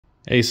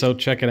Hey, so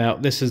check it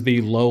out. This is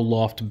the low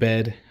loft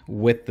bed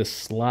with the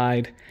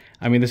slide.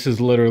 I mean, this is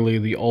literally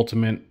the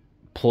ultimate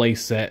play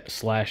set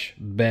slash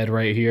bed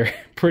right here.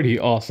 Pretty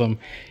awesome.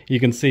 You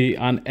can see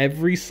on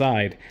every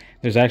side,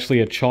 there's actually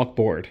a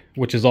chalkboard,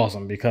 which is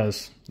awesome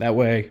because that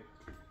way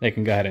they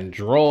can go ahead and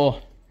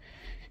draw,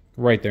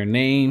 write their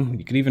name.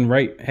 You can even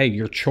write, hey,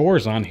 your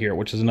chores on here,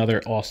 which is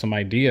another awesome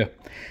idea.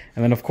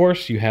 And then of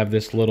course you have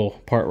this little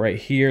part right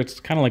here. It's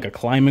kind of like a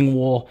climbing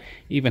wall.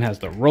 Even has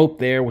the rope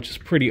there, which is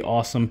pretty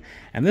awesome.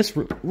 And this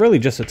really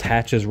just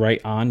attaches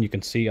right on. You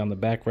can see on the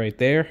back right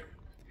there.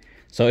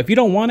 So if you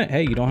don't want it,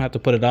 hey, you don't have to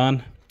put it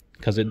on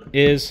because it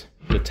is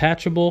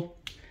detachable.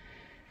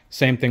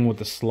 Same thing with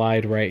the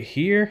slide right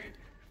here.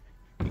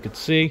 You can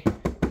see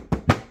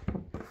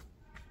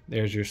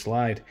there's your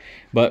slide,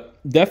 but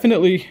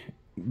definitely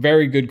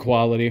very good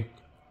quality.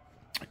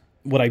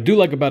 What I do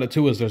like about it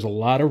too is there's a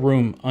lot of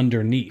room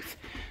underneath.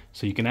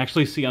 So you can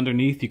actually see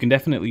underneath. You can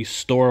definitely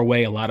store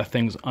away a lot of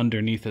things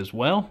underneath as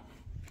well.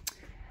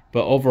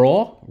 But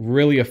overall,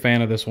 really a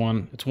fan of this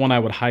one. It's one I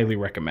would highly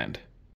recommend.